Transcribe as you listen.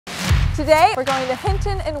Today, we're going to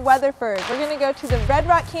Hinton and Weatherford. We're going to go to the Red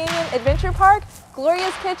Rock Canyon Adventure Park,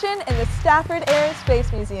 Gloria's Kitchen, and the Stafford Air and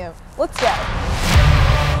Space Museum. Let's go.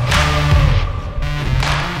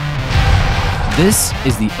 This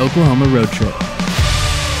is the Oklahoma Road Trip.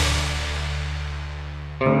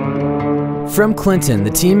 From Clinton,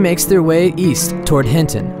 the team makes their way east toward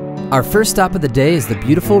Hinton. Our first stop of the day is the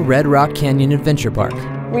beautiful Red Rock Canyon Adventure Park.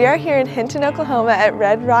 We are here in Hinton, Oklahoma at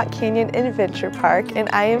Red Rock Canyon Adventure Park, and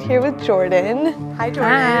I am here with Jordan. Hi,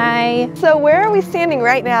 Jordan. Hi. So where are we standing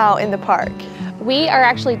right now in the park? We are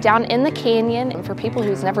actually down in the canyon, and for people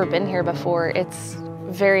who's never been here before, it's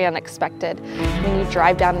very unexpected. When you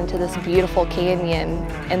drive down into this beautiful canyon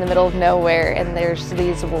in the middle of nowhere, and there's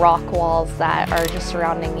these rock walls that are just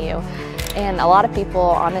surrounding you. And a lot of people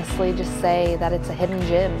honestly just say that it's a hidden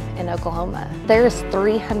gem in Oklahoma. There's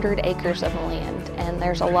 300 acres of land, and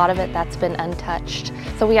there's a lot of it that's been untouched.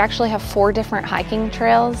 So we actually have 4 different hiking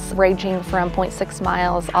trails ranging from 0.6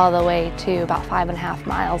 miles all the way to about 5.5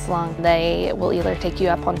 miles long. They will either take you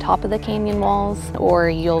up on top of the canyon walls, or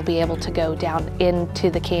you'll be able to go down into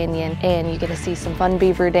the canyon and you get to see some fun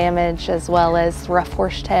beaver damage as well as rough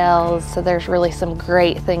horsetails. So there's really some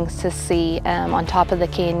great things to see on top of the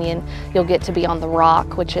canyon. You'll get to be on the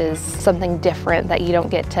rock, which is something different that you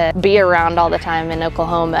don't get to be around all the time in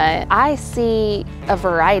Oklahoma. I see a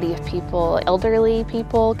variety of people. Elderly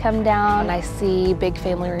people come down. I see big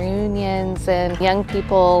family reunions, and young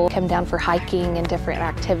people come down for hiking and different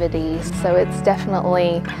activities. So it's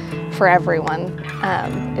definitely for everyone.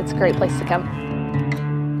 It's a great place to come.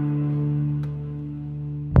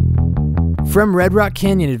 From Red Rock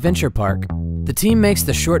Canyon Adventure Park, the team makes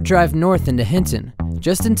the short drive north into Hinton,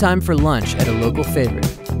 just in time for lunch at a local favorite.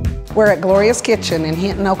 We're at Gloria's Kitchen in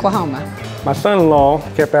Hinton, Oklahoma. My son-in-law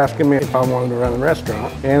kept asking me if I wanted to run a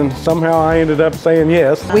restaurant, and somehow I ended up saying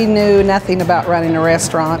yes. We knew nothing about running a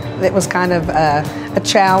restaurant. It was kind of a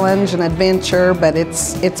challenge, an adventure, but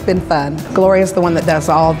it's been fun. Gloria's the one that does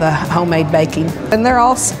all the homemade baking. And they're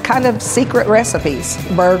all kind of secret recipes.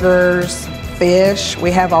 Burgers, fish.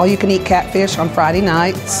 We have all-you-can-eat catfish on Friday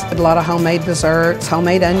nights. A lot of homemade desserts,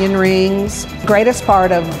 homemade onion rings. Greatest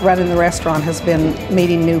part of running the restaurant has been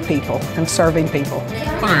meeting new people and serving people.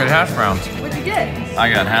 I'm gonna get hash browns. What'd you get?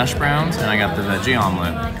 I got hash browns and I got the veggie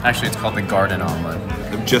omelet. Actually, it's called the garden omelet.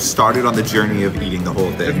 I've just started on the journey of eating the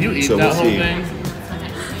whole thing. If you eat so that we'll whole see. thing,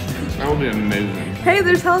 that would be amazing. Hey,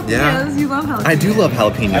 there's jalapenos. Yeah. You love jalapenos. I do love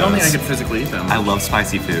jalapenos. I don't think I could physically eat them. I love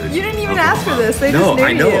spicy food. You didn't even ask for this. They No, just knew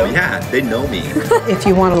I know. you. Yeah, they know me. If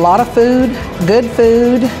you want a lot of food, good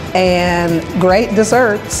food, and great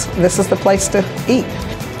desserts, this is the place to eat.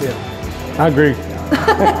 Yeah, I agree.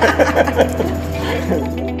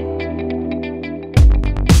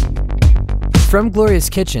 From Gloria's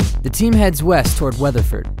Kitchen, the team heads west toward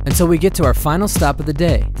Weatherford until we get to our final stop of the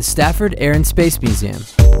day, the Stafford Air and Space Museum.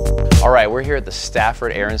 All right, we're here at the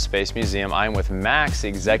Stafford Air and Space Museum. I'm with Max, the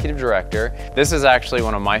executive director. This is actually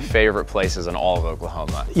one of my favorite places in all of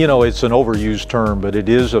Oklahoma. You know, it's an overused term, but it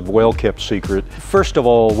is a well-kept secret. First of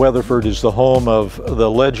all, Weatherford is the home of the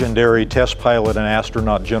legendary test pilot and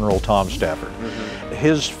astronaut General Tom Stafford.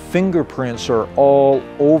 His fingerprints are all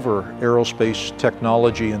over aerospace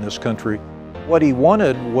technology in this country. What he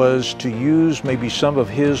wanted was to use maybe some of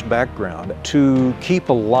his background to keep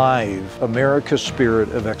alive America's spirit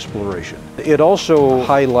of exploration. It also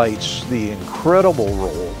highlights the incredible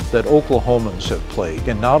role that Oklahomans have played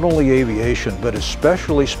in not only aviation, but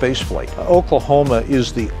especially spaceflight. Oklahoma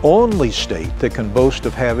is the only state that can boast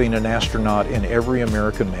of having an astronaut in every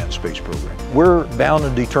American manned space program. We're bound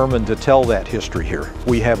and determined to tell that history here.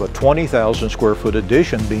 We have a 20,000 square foot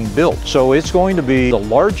addition being built, so it's going to be the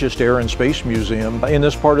largest air and space museum in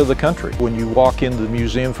this part of the country. When you walk into the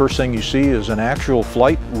museum, first thing you see is an actual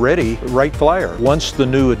flight-ready Wright Flyer. Once the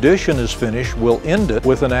new addition is finished, we'll end it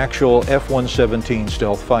with an actual F-117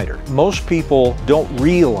 stealth fighter. Most people don't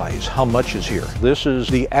realize how much is here. This is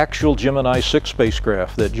the actual Gemini 6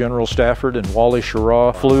 spacecraft that General Stafford and Wally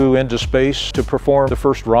Schirra flew into space to perform the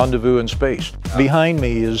first rendezvous in space. Behind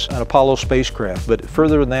me is an Apollo spacecraft, but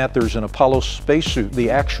further than that, there's an Apollo spacesuit, the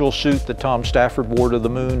actual suit that Tom Stafford wore to the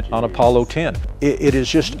moon on Apollo 10. It is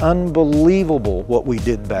just unbelievable what we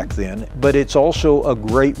did back then, but it's also a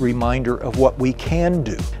great reminder of what we can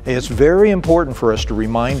do. It's very important for us to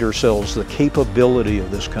remind ourselves the capability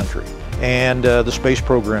of this country, and the space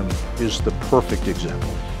program is the perfect example.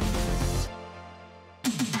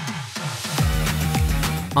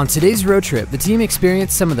 On today's road trip, the team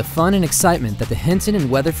experienced some of the fun and excitement that the Hinton and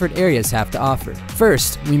Weatherford areas have to offer.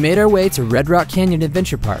 First, we made our way to Red Rock Canyon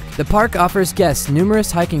Adventure Park. The park offers guests numerous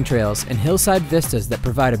hiking trails and hillside vistas that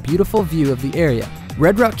provide a beautiful view of the area.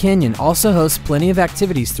 Red Rock Canyon also hosts plenty of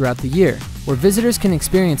activities throughout the year, where visitors can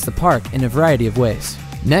experience the park in a variety of ways.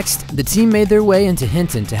 Next, the team made their way into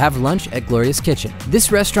Hinton to have lunch at Gloria's Kitchen.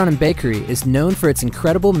 This restaurant and bakery is known for its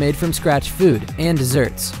incredible made-from-scratch food and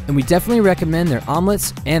desserts, and we definitely recommend their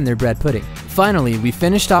omelets and their bread pudding. Finally, we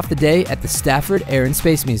finished off the day at the Stafford Air and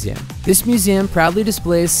Space Museum. This museum proudly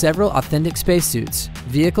displays several authentic spacesuits,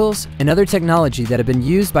 vehicles, and other technology that have been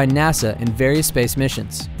used by NASA in various space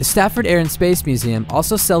missions. The Stafford Air and Space Museum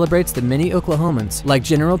also celebrates the many Oklahomans, like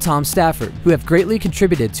General Tom Stafford, who have greatly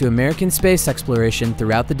contributed to American space exploration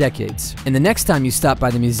throughout the decades. And the next time you stop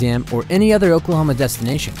by the museum or any other Oklahoma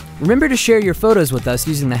destination, remember to share your photos with us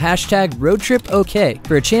using the hashtag RoadTripOK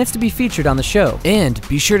for a chance to be featured on the show. And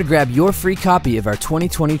be sure to grab your free copy of our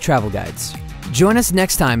 2020 travel guides. Join us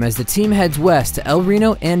next time as the team heads west to El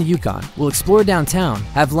Reno and Yukon. We'll explore downtown,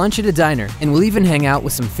 have lunch at a diner, and we'll even hang out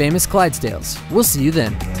with some famous Clydesdales. We'll see you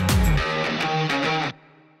then.